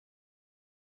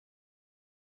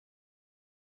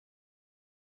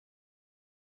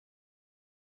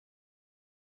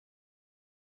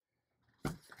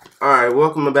All right,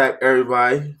 welcome back,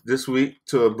 everybody. This week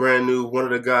to a brand new one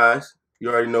of the guys. You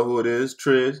already know who it is,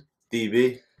 Triz.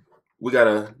 DB. We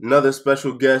got another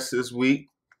special guest this week.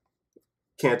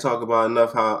 Can't talk about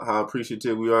enough how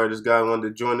appreciative we are. This guy wanted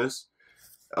to join us.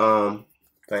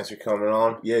 Thanks for coming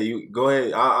on. Yeah, you go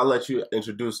ahead. I'll let you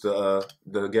introduce the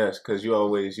guest because you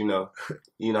always you know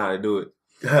how to do it.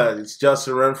 It's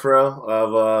Justin Renfrow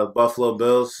of Buffalo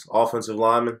Bills, offensive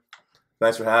lineman.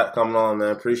 Thanks for coming on,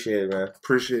 man. Appreciate it, man.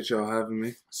 Appreciate y'all having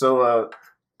me. So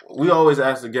we always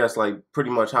ask the guests like pretty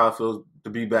much how it feels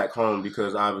to be back home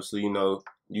because obviously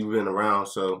you've been around.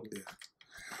 So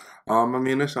yeah. I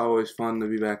mean, it's always fun to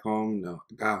be back home.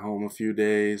 Got home a few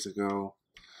days ago.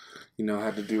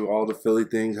 Had to do all the Philly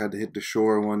things. Had to hit the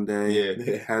shore one day.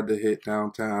 Yeah. Had to hit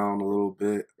downtown a little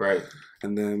bit. Right.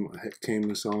 And then I came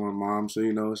and saw my mom. So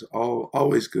it's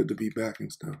always good to be back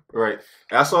and stuff. Right.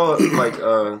 I saw like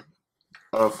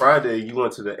on Friday you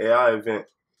went to the AI event.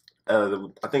 I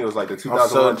think it was like the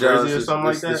 2001 jersey or something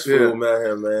like that. This fool met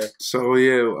him, man. So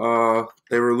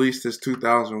they released this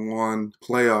 2001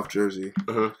 playoff jersey.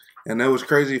 Mm-hmm. And that was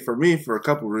crazy for me for a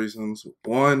couple reasons.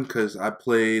 One, because I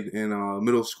played in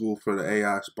middle school for the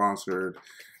AI-sponsored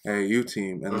AAU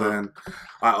team. And then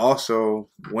I also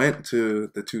went to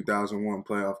the 2001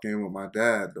 playoff game with my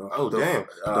dad. The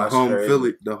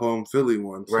home Philly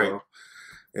one. Right. So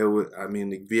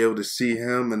to be able to see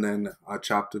him, and then I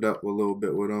chopped it up a little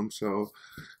bit with him. So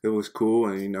it was cool.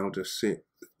 And, just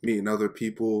meeting other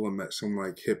people. I met some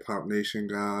like Hip Hop Nation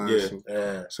guys.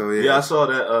 Yeah. So yeah, I saw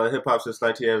that Hip Hop Since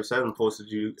 1987 posted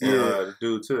you and the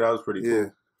dude too. That was pretty cool. Yeah.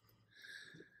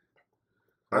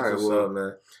 All right, what's up,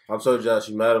 man? I'm so jealous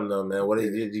you met him though, man.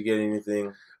 Did you get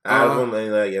anything out of him? Any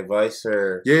like advice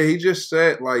or? Yeah, he just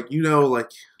said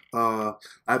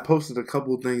I posted a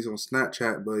couple things on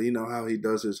Snapchat, but you know how he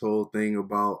does his whole thing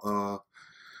about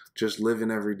just living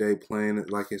every day, playing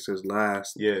it like it's his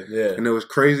last. Yeah. And it was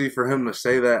crazy for him to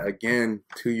say that again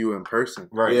to you in person.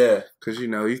 Right. Yeah. Because,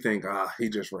 you think, he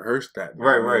just rehearsed that.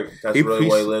 Right. That's really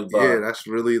what he lived by. Yeah,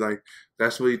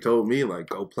 that's what he told me. Like,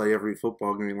 go play every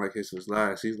football game like it's his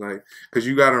last. He's like, because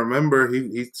you got to remember,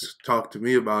 he talked to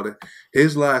me about it.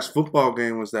 His last football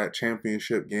game was that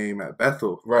championship game at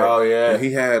Bethel. Right. Oh, yeah. And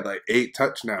he had like 8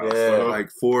 touchdowns. Yeah.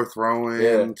 Like 4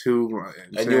 throwing, 2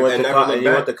 running. And you went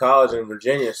to college in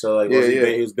Virginia, so like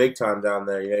he was big time down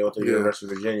there. Yeah, he went to the University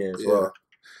of Virginia as well.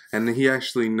 And he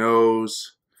actually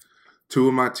knows 2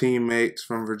 of my teammates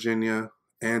from Virginia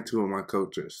and 2 of my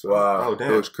coaches. So wow. Oh,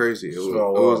 damn. It was crazy. It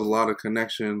was a lot of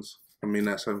connections. I mean,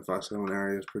 that 757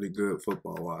 area is pretty good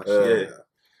football-wise. Yeah.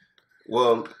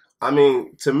 Well, I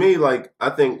mean, to me, like, I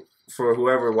think for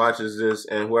whoever watches this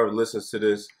and whoever listens to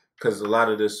this, because a lot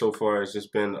of this so far has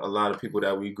just been a lot of people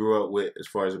that we grew up with as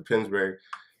far as in Pennsbury.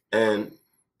 And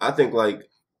I think, like,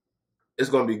 it's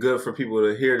going to be good for people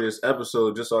to hear this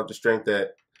episode just off the strength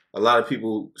that a lot of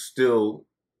people still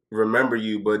remember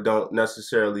you but don't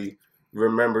necessarily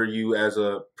remember you as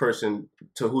a person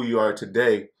to who you are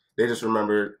today. They just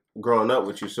remember growing up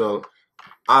with you. So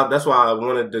that's why I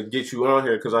wanted to get you on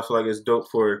here because I feel like it's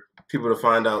dope for people to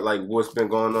find out like what's been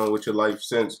going on with your life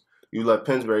since you left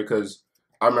Pennsbury. Because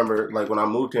I remember like when I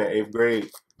moved here in 8th grade,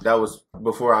 that was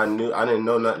before I didn't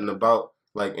know nothing about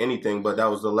like anything, but that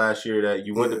was the last year that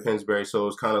you went to Pennsbury. So it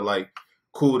was kind of like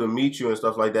cool to meet you and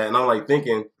stuff like that. And I'm like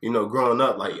thinking, growing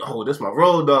up, like, oh, this my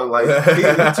road dog. Like, he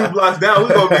 2 blocks down, we're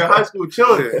going to be in high school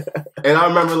chilling. And I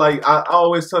remember, like, I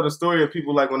always tell the story of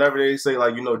people, like, whenever they say,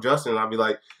 like, Justin, I'll be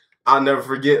like, I'll never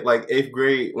forget, like, 8th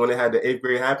grade, when it had the 8th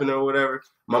grade happen or whatever.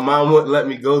 My mom wouldn't let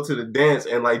me go to the dance.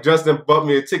 And, like, Justin bought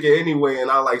me a ticket anyway.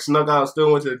 And I, like, snuck out and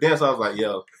still went to the dance. I was like,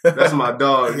 yo, that's my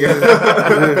dog.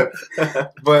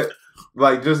 But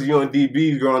like just you and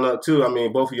DB growing up too. I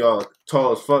mean, both of y'all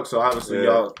tall as fuck, so obviously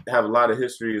y'all have a lot of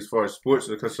history as far as sports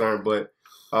are concerned. But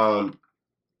I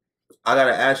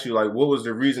gotta ask you, like, what was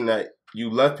the reason that you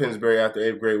left Pennsbury after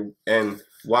 8th grade, and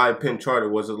why Penn Charter?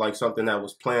 Was it like something that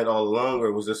was planned all along,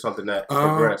 or was this something that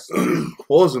progressed?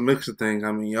 Well, it was a mix of things.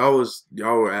 I mean, y'all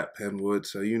were at Penwood,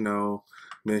 so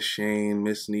Miss Shane,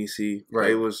 Miss Nisi,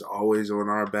 they was always on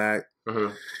our back,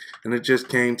 and it just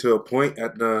came to a point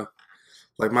at the.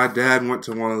 Like, my dad went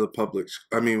to one of the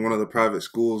private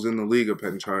schools in the league of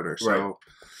Penn Charter. So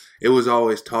it was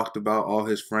always talked about, all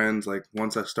his friends. Like,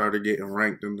 once I started getting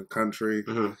ranked in the country,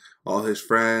 all his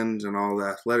friends and all the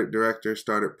athletic directors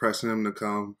started pressing him to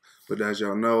come. But as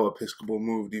y'all know, Episcopal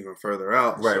moved even further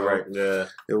out. Right. Yeah.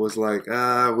 It was like,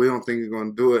 we don't think he's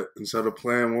going to do it. And so the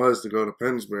plan was to go to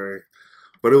Pennsbury.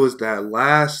 But it was that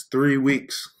last 3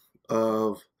 weeks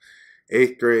of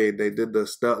 8th grade, they did the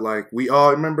stuff like we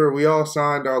all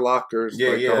signed our lockers,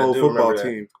 the whole football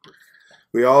team.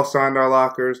 We all signed our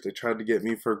lockers. They tried to get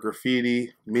me for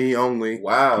graffiti, me only.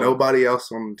 Wow. Nobody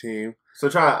else on the team. So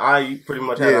you pretty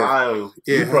much had an eye on you.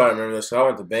 Yeah. You probably remember this. I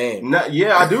went to Bain.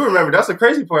 Yeah, I do remember. That's the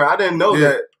crazy part. I didn't know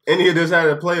that any of this had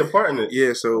to play a part in it.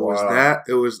 Yeah, so it was that.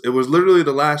 It was literally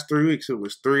the last 3 weeks. It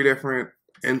was 3 different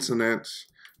incidents.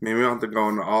 I mean, we don't have to go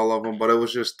into all of them, but it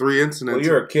was just 3 incidents. Well,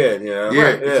 you're a kid, yeah. Yeah,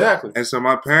 right, exactly. And so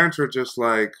my parents were just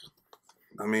like,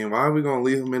 I mean, why are we going to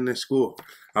leave him in this school?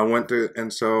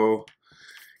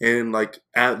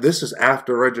 This is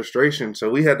after registration, so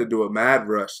we had to do a mad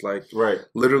rush. Like,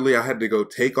 literally, I had to go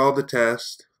take all the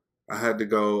tests. I had to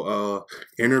go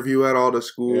interview at all the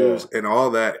schools and all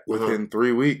that within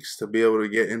 3 weeks to be able to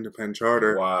get into Penn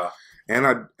Charter. Wow.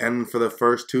 And for the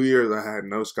first 2 years, I had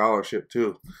no scholarship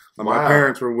too. My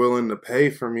parents were willing to pay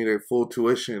for me the full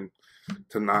tuition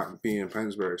to not be in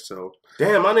Pennsbury. So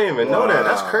damn, I didn't even know that.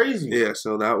 That's crazy. Yeah,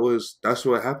 so that's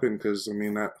what happened because I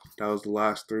mean that was the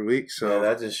last 3 weeks. So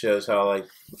that just shows how much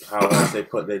they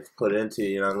put into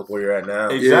you. Look where you're at now.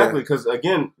 Exactly, because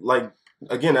again,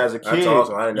 as a kid,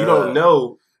 awesome. you don't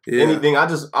know anything. I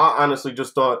honestly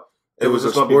just thought it was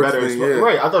just going to be better.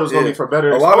 Right, I thought it was going to be for better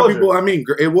exposure. A lot of people, I mean,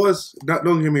 it was,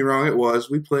 don't get me wrong, it was.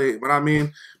 We played, but I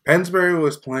mean, Pennsbury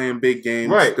was playing big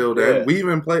games still then.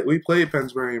 Yeah. We played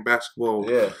Pennsbury in basketball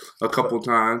a couple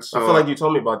times. So. I feel like you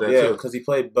told me about that too. Yeah, because he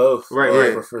played both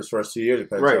for his first 2 years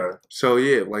at Pennsbury. Right. So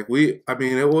yeah, it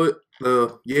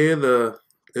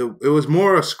was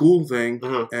more a school thing,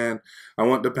 and I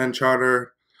went to Penn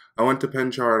Charter.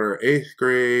 8th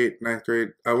grade, 9th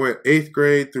grade. I went 8th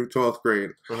grade through 12th grade.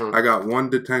 I got 1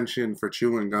 detention for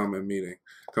chewing gum and meeting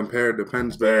compared to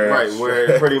Pennsbury. Right,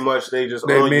 where pretty much they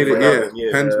made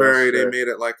it. Pennsbury, they made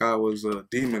it like I was a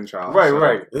demon child.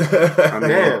 Right.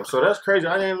 Damn, so that's crazy.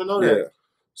 I didn't even know that.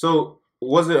 So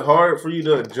was it hard for you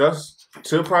to adjust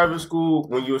to private school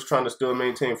when you was trying to still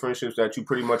maintain friendships that you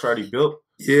pretty much already built?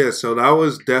 Yeah, so that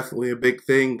was definitely a big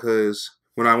thing because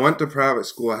when I went to private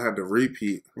school, I had to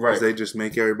repeat because they just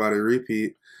make everybody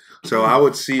repeat. So I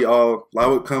would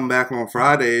come back on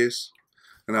Fridays,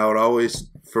 and I would always,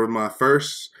 for my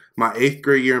 8th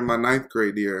grade year and my 9th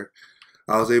grade year,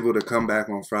 I was able to come back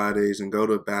on Fridays and go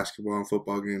to basketball and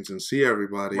football games and see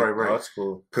everybody. Right. Oh, that's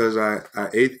cool. Because at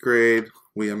 8th grade,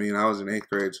 I was in 8th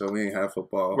grade, so we ain't have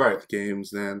football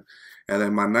games then. And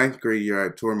then my 9th grade year, I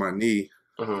tore my knee.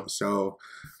 So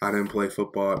I didn't play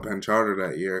football at Penn Charter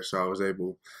that year, so I was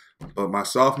able. But my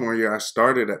sophomore year, I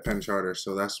started at Penn Charter,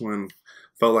 so that's when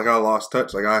felt like I lost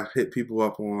touch. Like I hit people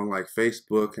up on like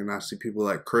Facebook, and I see people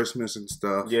like Christmas and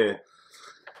stuff. Yeah.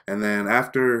 And then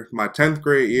after my 10th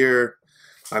grade year,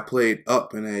 I played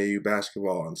up in AAU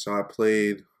basketball, and so I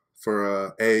played for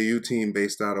a AAU team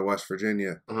based out of West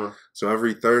Virginia. So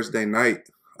every Thursday night,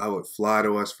 I would fly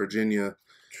to West Virginia,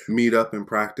 meet up and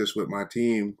practice with my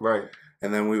team. Right.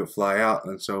 And then we would fly out,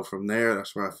 and so from there,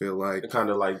 that's where I feel like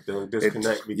kind of like the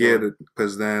disconnect.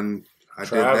 Because then I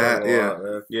did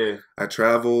that. Yeah. I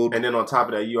traveled, and then on top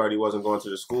of that, you already wasn't going to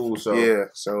the school, so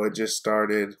so it just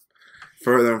started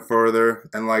further and further,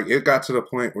 and like it got to the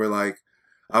point where like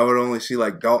I would only see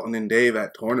like Dalton and Dave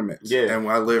at tournaments, and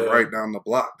I live right down the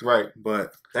block,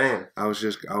 But damn, I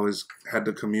had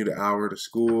to commute an hour to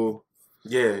school.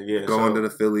 Going to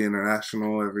the Philly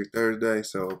International every Thursday,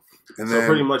 so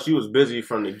pretty much you was busy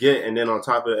from the get, and then on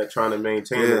top of that, trying to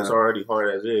maintain it's already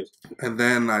hard as is. And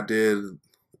then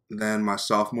my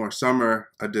sophomore summer,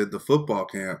 I did the football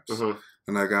camps,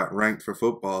 and I got ranked for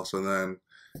football. So then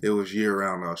it was year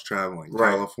round. I was traveling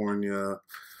California,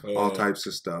 all types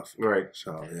of stuff. Right.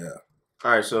 So yeah.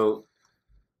 All right. So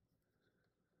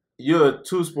you're a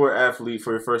 2-sport athlete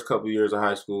for your first couple of years of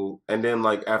high school, and then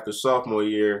like after sophomore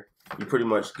year, you pretty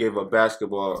much gave up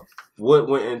basketball. What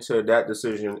went into that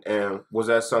decision, and was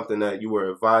that something that you were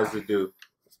advised to do?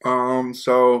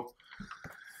 So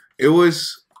it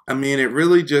was. I mean, it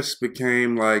really just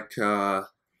became like I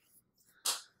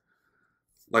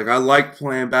liked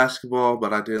playing basketball,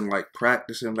 but I didn't like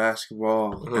practicing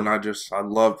basketball, and I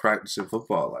loved practicing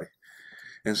football,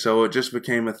 and so it just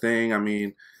became a thing. I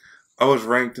mean, I was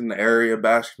ranked in the area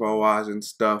basketball wise and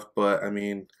stuff, but I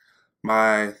mean.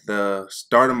 The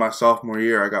start of my sophomore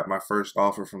year, I got my first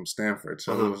offer from Stanford.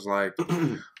 So it was like,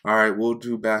 all right, we'll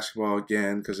do basketball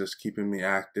again because it's keeping me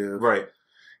active. Right.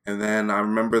 And then I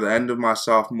remember the end of my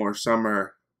sophomore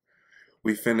summer,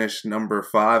 we finished number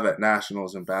 5 at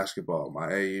nationals in basketball. My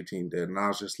AAU team did. And I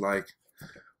was just like,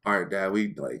 all right, Dad,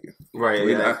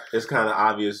 it's kind of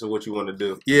obvious what you want to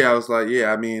do. Yeah, I was like,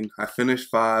 I mean, I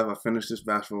finished 5. I finished this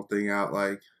basketball thing out,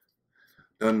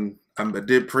 I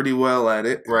did pretty well at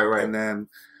it. Right. And then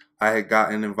I had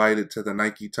gotten invited to the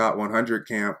Nike Top 100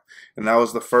 camp. And that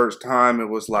was the first time it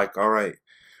was like, all right,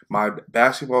 my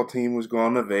basketball team was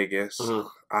going to Vegas.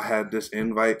 I had this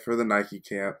invite for the Nike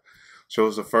camp. So it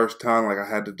was the first time like I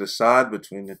had to decide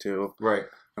between the two. Right.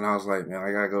 And I was like, man,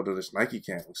 I got to go to this Nike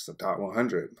camp. It's the top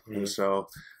 100. And so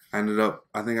I ended up,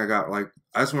 I think I got like,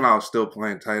 that's when I was still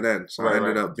playing tight end. So I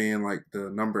ended up being like the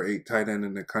number 8 tight end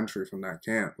in the country from that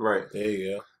camp. Right. There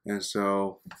you go. And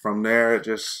so from there,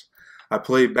 I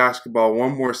played basketball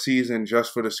one more season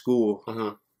just for the school.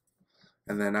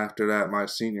 And then after that, my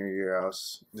senior year, I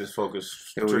was just focused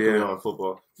strictly on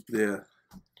football. Yeah.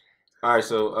 All right.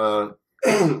 So,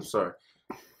 sorry.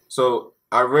 So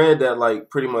I read that like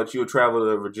pretty much you would travel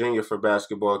to Virginia for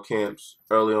basketball camps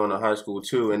early on in high school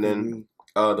too, and then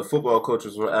the football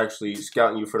coaches were actually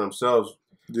scouting you for themselves.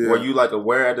 Yeah. Were you like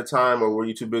aware at the time, or were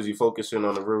you too busy focusing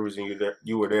on the Rivers and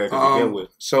you were there to begin with?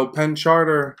 So Penn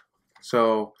Charter,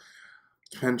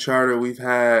 we've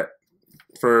had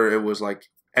it was like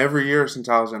every year since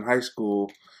I was in high school,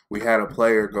 we had a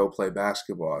player go play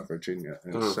basketball at Virginia,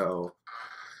 and so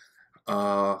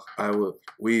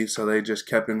so they just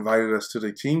kept inviting us to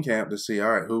the team camp to see,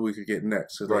 all right, who we could get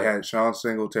next. So they had Sean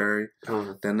Singletary,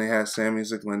 then they had Sammy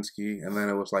Zaglinski, and then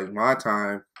it was like my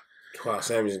time. Wow,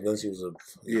 Sammy Zaglinski was a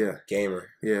gamer.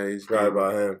 Yeah, he's right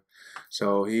about him.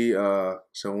 So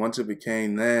so once it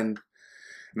became then,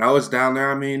 and I was down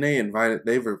there. I mean,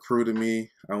 they recruited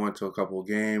me. I went to a couple of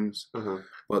games,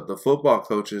 but the football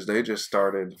coaches, they just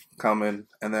started coming.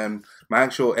 And then my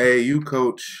actual AAU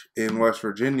coach in West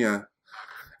Virginia,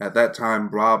 at that time,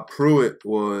 Rob Pruitt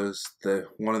was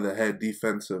one of the head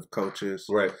defensive coaches.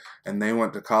 Right. And they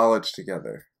went to college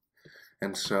together.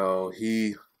 And so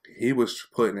he was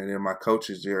putting it in my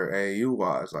coach's ear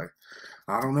AAU-wise. Like,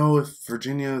 I don't know if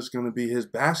Virginia is going to be his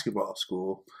basketball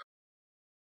school.